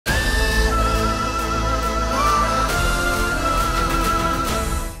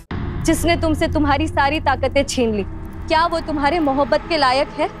जिसने तुमसे तुम्हारी सारी ताकतें छीन ली, क्या वो तुम्हारे मोहब्बत के लायक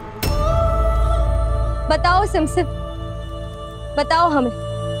है? बताओ सिमसिम, बताओ हमें।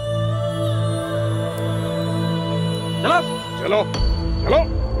 चलो चलो चलो।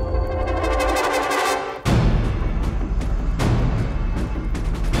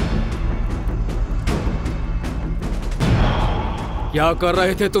 क्या कर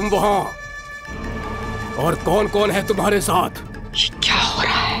रहे थे तुम वहां? और कौन कौन है तुम्हारे साथ? क्या हो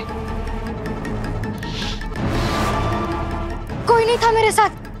रहा है? कोई नहीं था मेरे साथ,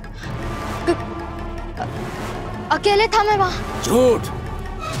 अकेले था मैं वहां। झूठ!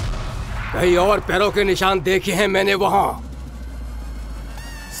 कई और पैरों के निशान देखे हैं मैंने वहां।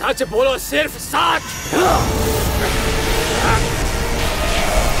 सच बोलो, सिर्फ सच।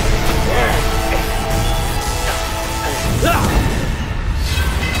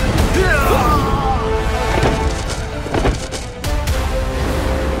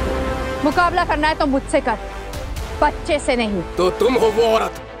 मुकाबला करना है तो मुझसे कर, बच्चे से नहीं। तो तुम हो वो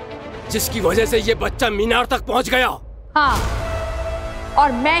औरत जिसकी वजह से ये बच्चा मीनार तक पहुंच गया? हाँ,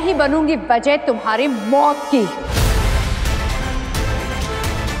 और मैं ही बनूंगी वजह तुम्हारी मौत की।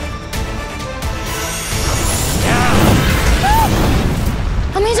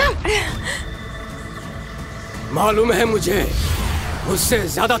 अम्मीजान! मालूम है मुझे, मुझसे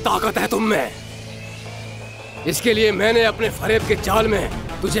ज्यादा ताकत है तुम में। इसके लिए मैंने अपने फरेब के जाल में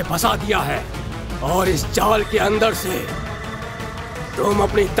तुझे फंसा दिया है, और इस जाल के अंदर से तुम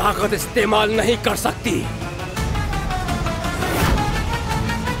अपनी ताकत इस्तेमाल नहीं कर सकती।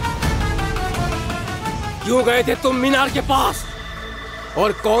 क्यों गए थे तुम मीनार के पास?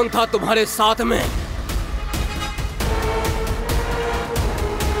 और कौन था तुम्हारे साथ में?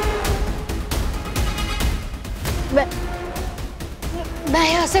 मैं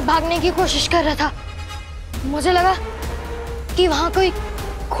यहाँ से भागने की कोशिश कर रहा था। मुझे लगा कि वहां कोई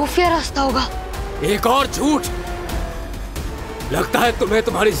खुफिया रास्ता होगा। एक और झूठ! लगता है तुम्हें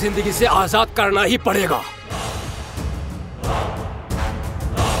तुम्हारी जिंदगी से आजाद करना ही पड़ेगा।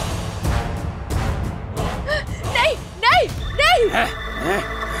 नहीं नहीं नहीं!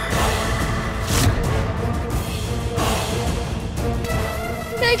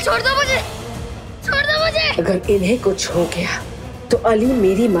 नहीं, छोड़ दो मुझे, छोड़ दो मुझे। अगर इन्हें कुछ हो गया तो अली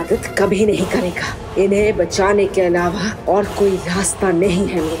मेरी मदद कभी नहीं करेगा। इन्हें बचाने के अलावा और कोई रास्ता नहीं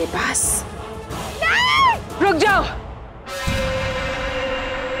है मेरे पास। रुक जाओ।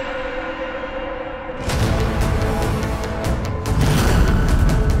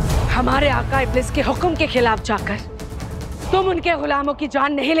 हमारे आका इब्लिस के हुक्म के खिलाफ जाकर तुम उनके गुलामों की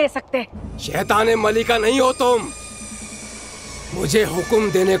जान नहीं ले सकते। शैताने मलिका नहीं हो तुम। मुझे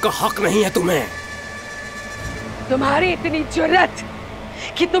हुक्म देने का हक नहीं है तुम्हें। तुम्हारी इतनी जुर्रत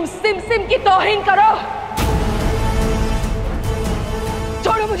कि तुम सिमसिम की तौहीन करो।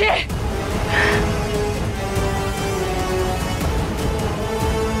 छोड़ो मुझे।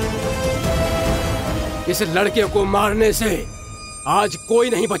 इस लड़के को मारने से आज कोई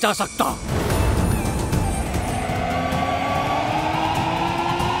नहीं बचा सकता।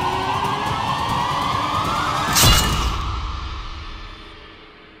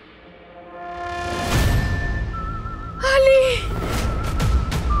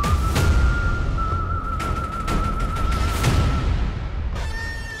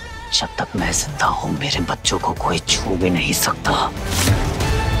 जब तक मैं जिंदा हूं मेरे बच्चों को कोई छू भी नहीं सकता।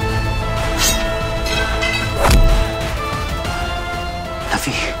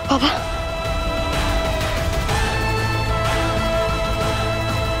 नफी। पापा।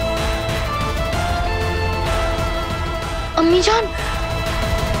 अम्मी जान।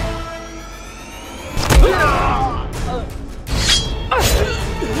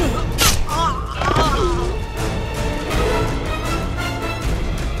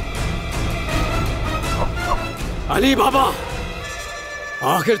 अली बाबा,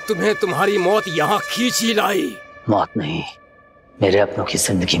 आखिर तुम्हें तुम्हारी मौत यहाँ खींच ही लाई। मौत नहीं, मेरे अपनों की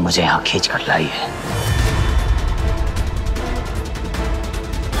जिंदगी मुझे यहाँ खींच कर लाई है।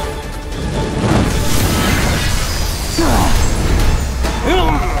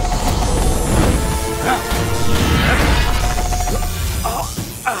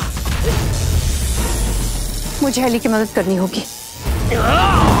 मुझे अली की मदद करनी होगी।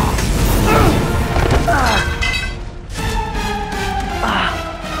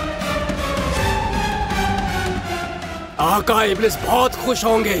 आका इब्लिस बहुत खुश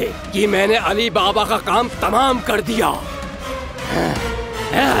होंगे कि मैंने अली बाबा का काम तमाम कर दिया।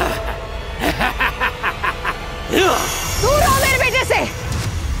 दूर हो मेरे बेटे से।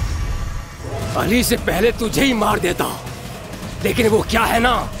 अली से पहले तुझे ही मार देता, लेकिन वो क्या है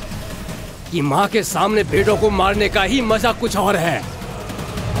ना कि माँ के सामने बेटों को मारने का ही मजा कुछ और है।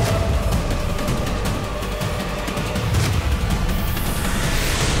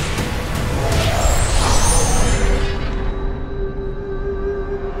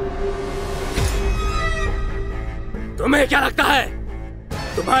 तुम्हें क्या लगता है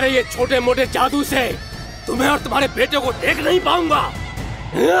तुम्हारे ये छोटे मोटे जादू से तुम्हें और तुम्हारे बेटे को देख नहीं पाऊंगा?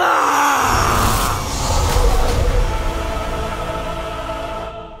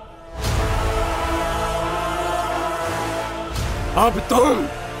 अब तुम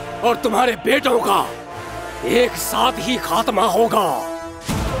और तुम्हारे बेटों का एक साथ ही खात्मा होगा।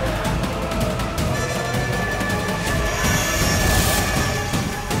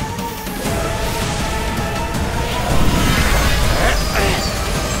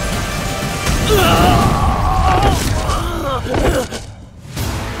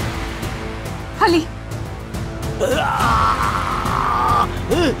 अली,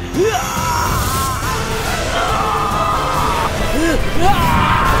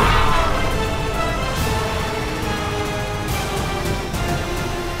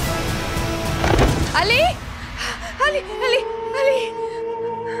 अली, अली, अली, अली,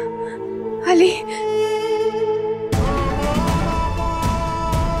 अली।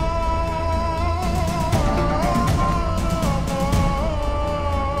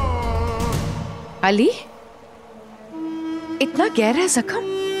 अली, इतना गहरा जख्म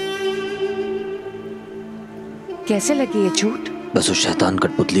कैसे लगी ये चोट? बस उस शैतान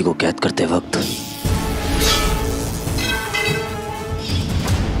कठपुतली को कैद करते वक्त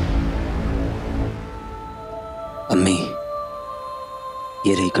अम्मी,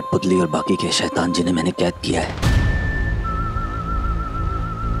 ये रही कठपुतली और बाकी के शैतान जिन्हें मैंने कैद किया है।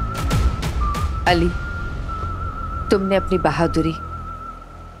 अली, तुमने अपनी बहादुरी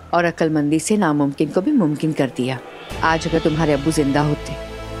और अक्लमंदी से नामुमकिन को भी मुमकिन कर दिया। आज अगर तुम्हारे अब्बू जिंदा होते,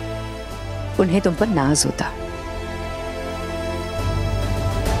 उन्हें तुम पर नाज होता।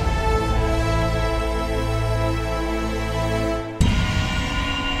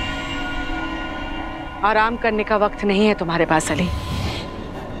 आराम करने का वक्त नहीं है तुम्हारे पास अली।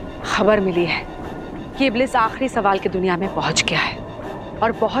 खबर मिली है कि इब्लिस आखिरी सवाल की दुनिया में पहुंच गया है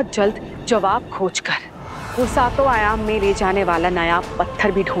और बहुत जल्द जवाब खोजकर वो सातों आयाम में ले जाने वाला नया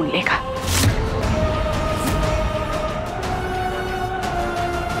पत्थर भी ढूंढ लेगा।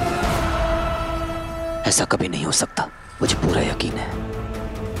 ऐसा कभी नहीं हो सकता। मुझे पूरा यकीन है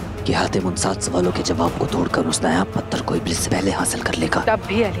कि हातिम उन 7 सवालों के जवाब को तोड़कर उस नया पत्थर को इब्लिस से पहले हासिल कर लेगा। तब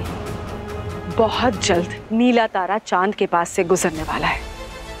भी अली, बहुत जल्द नीला तारा चांद के पास से गुजरने वाला है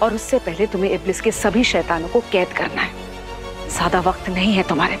और उससे पहले तुम्हें इब्लिस के सभी शैतानों को कैद करना है। ज्यादा वक्त नहीं है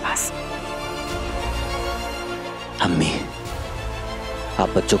तुम्हारे पास। अम्मी, आप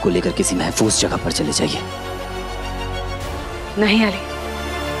बच्चों को लेकर किसी महफूज जगह पर चले जाइए। नहीं अली,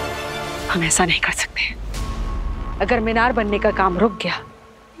 हम ऐसा नहीं कर सकते। अगर मीनार बनने का काम रुक गया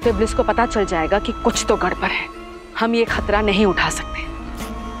तो इब्लिस को पता चल जाएगा कि कुछ तो गड़बड़ है। हम ये खतरा नहीं उठा सकते।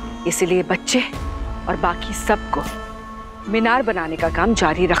 इसलिए बच्चे और बाकी सबको मीनार बनाने का काम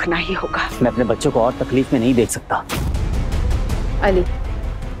जारी रखना ही होगा। मैं अपने बच्चों को और तकलीफ में नहीं देख सकता। अली,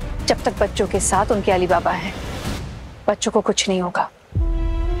 जब तक बच्चों के साथ उनके अली बाबा हैं, बच्चों को कुछ नहीं होगा।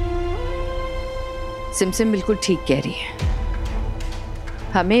 सिमसिम बिल्कुल ठीक कह रही है।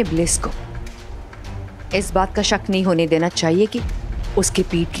 हमें इब्लिस को इस बात का शक नहीं होने देना चाहिए कि उसके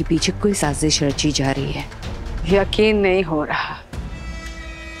पीठ के पीछे कोई साजिश रची जा रही है। यकीन नहीं हो रहा।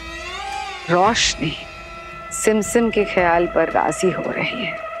 रोशनी सिमसिम के ख्याल पर राजी हो रही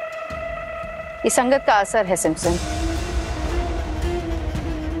है। ये संगत का असर है सिमसिम।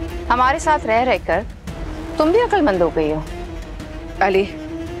 हमारे साथ रह रहकर तुम भी अक्लमंद हो गई हो। अली,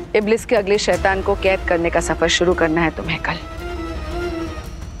 इब्लिस के अगले शैतान को कैद करने का सफर शुरू करना है तुम्हें कल।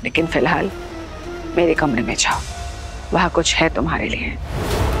 लेकिन फिलहाल मेरे कमरे में जाओ, वहां कुछ है तुम्हारे लिए।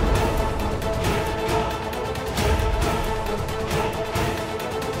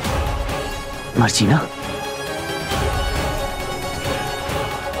 मर्जीना,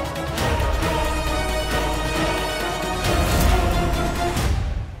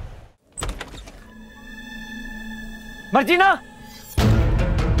 मर्जीना,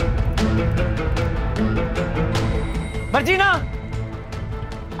 मर्जीना।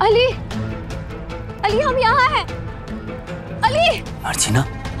 अली, अली, हम यहाँ हैं। अली, मर्जीना,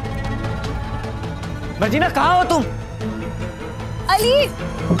 मर्जीना कहाँ हो तुम? अली,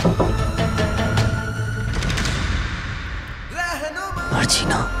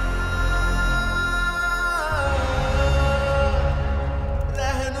 मर्जीना,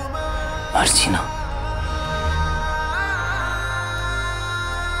 मर्जीना।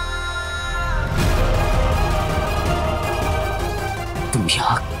 तुम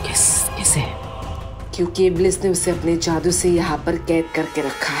यहाँ कैसे? क्योंकि इब्लिस ने उसे अपने जादू से यहाँ पर कैद करके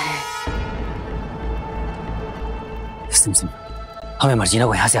रखा है। सिमसिम, हमें मर्जीना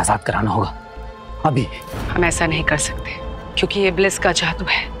को यहाँ से आजाद कराना होगा अभी। हम ऐसा नहीं कर सकते क्योंकि ये इब्लिस का जादू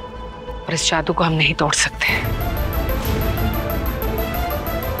है और इस जादू को हम नहीं तोड़ सकते।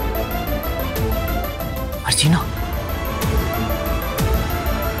 मर्जीना,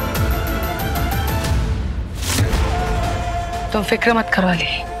 तुम फिक्र मत करो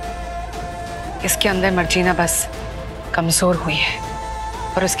अली, इसके अंदर मर्जीना बस कमजोर हुई है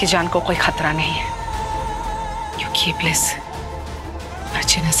और उसकी जान को कोई खतरा नहीं है, क्योंकि इब्लिस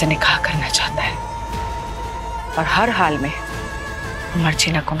मर्जीना से निकाह करना चाहता है और हर हाल में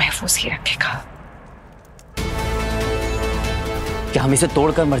मर्जीना को महफूज ही रखेगा। क्या हम इसे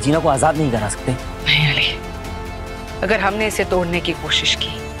तोड़कर मर्जीना को आजाद नहीं करा सकते? नहीं अली, अगर हमने इसे तोड़ने की कोशिश की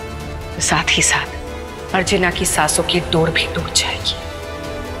तो साथ ही साथ मर्जीना की सांसों की डोर भी टूट जाएगी।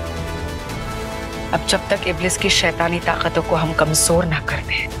 अब जब तक इब्लिस की शैतानी ताकतों को हम कमजोर ना कर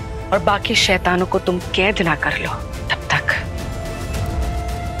दें और बाकी शैतानों को तुम कैद ना कर लो, तब तक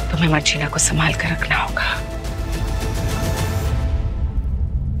तुम्हें मर्जीना को संभाल कर रखना होगा।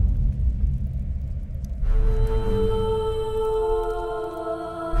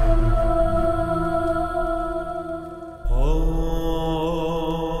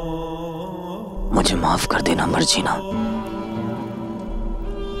 मुझे माफ कर देना मर्जीना,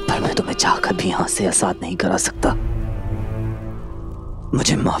 पर मैं तुम्हें चाहकर भी यहां से आजाद नहीं करा सकता।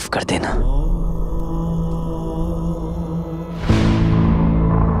 मुझे माफ कर देना।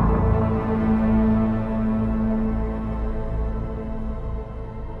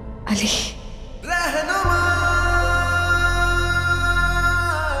 अली,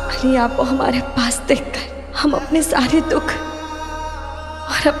 अली आपको हमारे पास देखकर हम अपने सारे दुख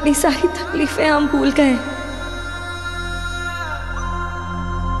और अपनी सारी तकलीफें हम भूल गए।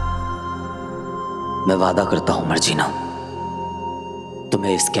 मैं वादा करता हूं मर्जीना,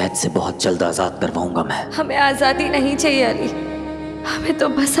 तुम्हें इस कैद से बहुत जल्द आजाद करवाऊंगा मैं। हमें आजादी नहीं चाहिए अली, हमें तो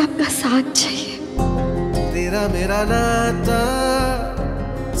बस आपका साथ चाहिए। तेरा मेरा नाता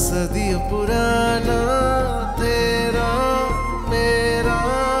सदियों पुराना, तेरा मेरा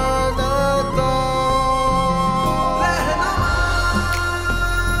नाता।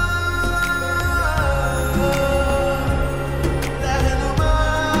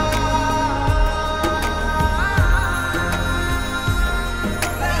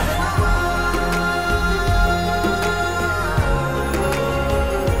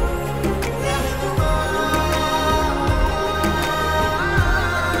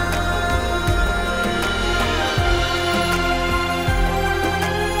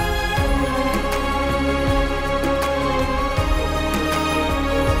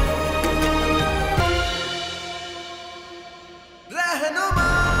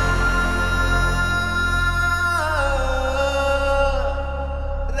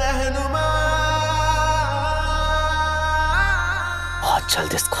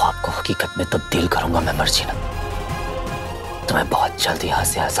 जल्द इस ख्वाब को हकीकत में तब्दील करूंगा मैं मर्जीना। तुम्हें बहुत जल्द यहां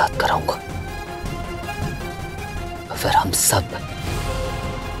से आजाद कराऊंगा। फिर हम सब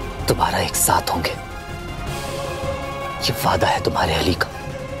दोबारा एक साथ होंगे। ये वादा है तुम्हारे अली का,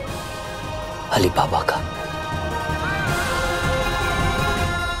 अली बाबा का।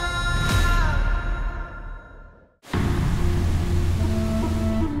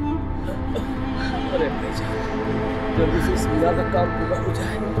 जल्दी से इस मीनार का काम पूरा हो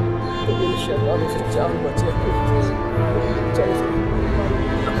जाए तो इन शैतानों से जान बचे।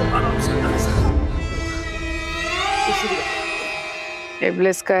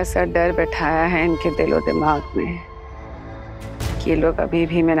 इब्लिस का ऐसा डर बैठाया है इनके दिलो दिमाग में कि ये लोग अभी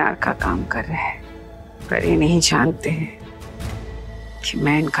भी मीनार का काम कर रहे हैं, पर ये नहीं जानते हैं कि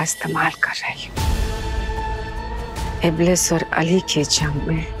मैं इनका इस्तेमाल कर रही हूँ। इब्लिस और अली के जंग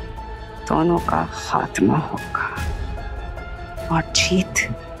में दोनों का खात्मा होगा और जीत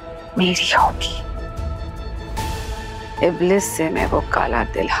मेरी होगी। इब्लिस से मैं वो काला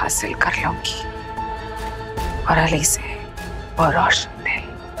दिल हासिल कर लूंगी और अली से वो रोशन दिल,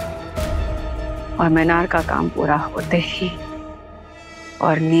 और मीनार का काम पूरा होते ही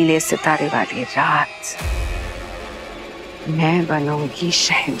और नीले सितारे वाली रात मैं बनूंगी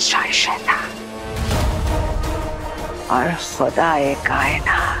शहंशाह शैतान और खुदाए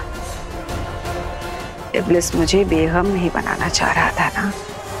कायनात। इब्लिस मुझे बेगम नहीं बनाना चाह रहा था ना,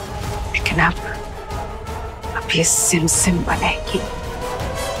 लेकिन अब ये सिमसिम बनेगी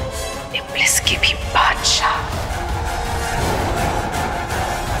इब्लिस की भी बादशाह।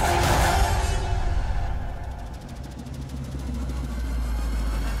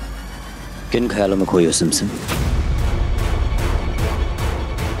 किन ख्यालों में खोई हो सिमसिम?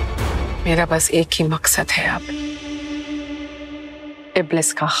 मेरा बस एक ही मकसद है अब,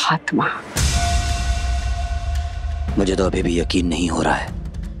 इब्लिस का खात्मा। मुझे तो अभी भी यकीन नहीं हो रहा है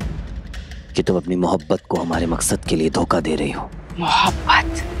कि तुम अपनी मोहब्बत को हमारे मकसद के लिए धोखा दे रही हो।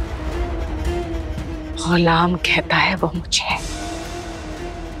 मोहब्बत? गुलाम कहता है वो मुझे,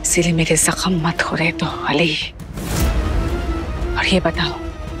 इसीलिए मेरे जख्म मत हो रहे तो अली। और ये बताओ,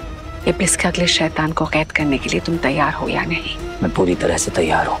 इब्लिस के अगले शैतान को कैद करने के लिए तुम तैयार हो या नहीं? मैं पूरी तरह से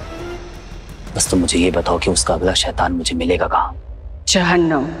तैयार हूँ। बस तुम मुझे ये बताओ कि उसका अगला शैतान मुझे मिलेगा कहाँ?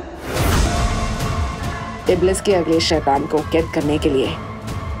 जहन्नुम। इब्लिस के अगले शैतान को कैद करने के लिए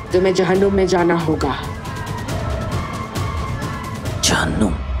तुम्हें जहन्नुम में जाना होगा।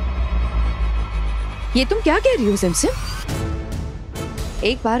 जहन्नुम? ये तुम क्या कह रही हो सिमसिम?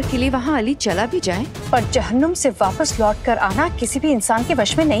 एक बार के लिए वहाँ अली चला भी जाए, पर जहन्नुम से वापस लौट कर आना किसी भी इंसान के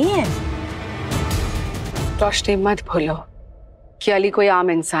वश में नहीं है। रोशनी, मत भूलो कि अली कोई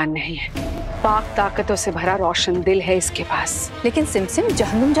आम इंसान नहीं है। पाक ताकतों से भरा रोशन दिल है इसके पास। लेकिन सिमसिम,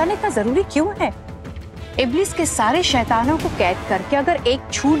 जहन्नुम जाने का जरूरी क्यों है? इब्लिस के सारे शैतानों को कैद करके अगर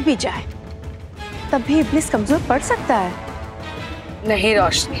एक छूट भी जाए तब भी इब्लिस कमजोर पड़ सकता है। नहीं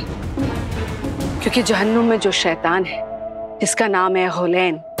रोशनी, क्योंकि जहन्नुम में जो शैतान है जिसका नाम है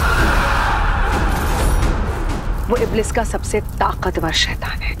हुलैन, वो इब्लिस का सबसे ताकतवर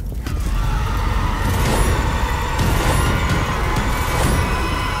शैतान है।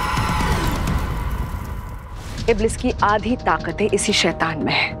 इब्लिस की आधी ताकतें इसी शैतान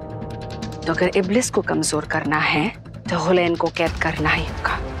में है। तो अगर इब्लिस को कमजोर करना है तो हुलैन को कैद करना ही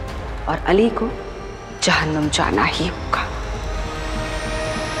होगा और अली को जहन्नुम जाना ही होगा।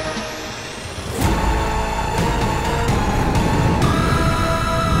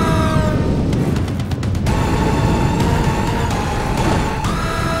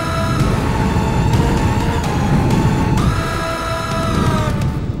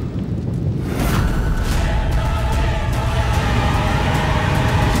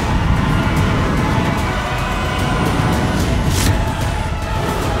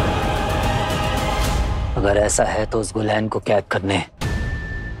 अगर ऐसा है तो उस गुलैन को कैद करने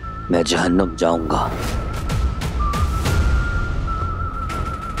मैं जहन्नुम जाऊंगा।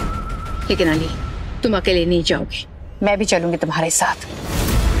 लेकिन अली, तुम अकेले नहीं जाओगे, मैं भी चलूंगी तुम्हारे साथ।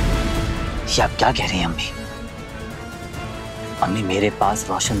 ये आप क्या कह रही हैं अम्मी? अम्मी, मेरे पास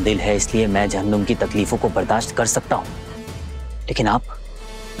रोशन दिल है इसलिए मैं जहन्नुम की तकलीफों को बर्दाश्त कर सकता हूँ, लेकिन आप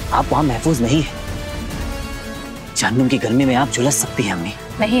वहां महफूज नहीं है। जहन्नुम की गर्मी में आप झुलस सकती हैं अम्मी।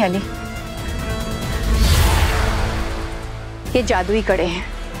 नहीं अली, ये जादुई कड़े हैं।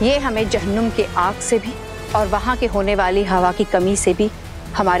 ये हमें जहन्नुम के आग से भी और वहां के होने वाली हवा की कमी से भी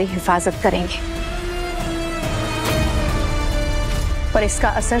हमारी हिफाजत करेंगे, पर इसका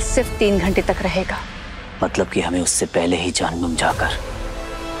असर सिर्फ 3 घंटे तक रहेगा। मतलब कि हमें उससे पहले ही जहन्नुम जाकर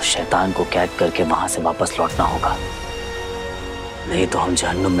शैतान को कैद करके वहां से वापस लौटना होगा, नहीं तो हम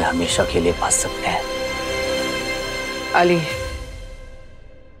जहन्नुम में हमेशा के लिए फंस सकते हैं। अली,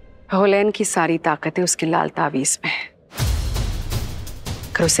 हुलैन की सारी ताकतें उसकी लाल तावीज में है।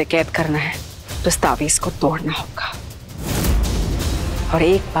 अगर उसे कैद करना है तो उस तावीज को तोड़ना होगा, और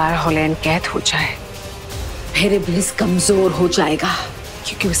एक बार हुलैन कैद हो जाए फिर इब्लिस कमजोर हो जाएगा,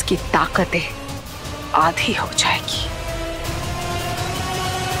 क्योंकि उसकी ताकतें आधी हो जाएगी।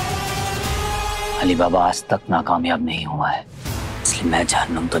 अली बाबा आज तक नाकामयाब नहीं हुआ है, इसलिए मैं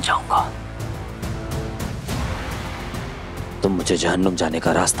जहन्नुम तो जाऊंगा। तुम मुझे जहन्नुम जाने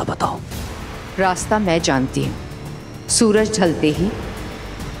का रास्ता बताओ। रास्ता मैं जानती हूँ। सूरज ढलते ही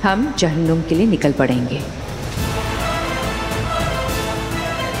हम जहन्नुम के लिए निकल पड़ेंगे।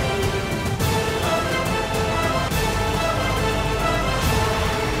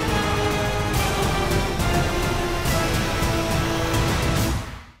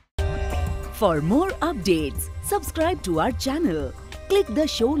 For more updates, subscribe to our channel, click the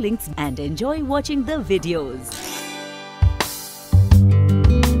show links and enjoy watching the videos.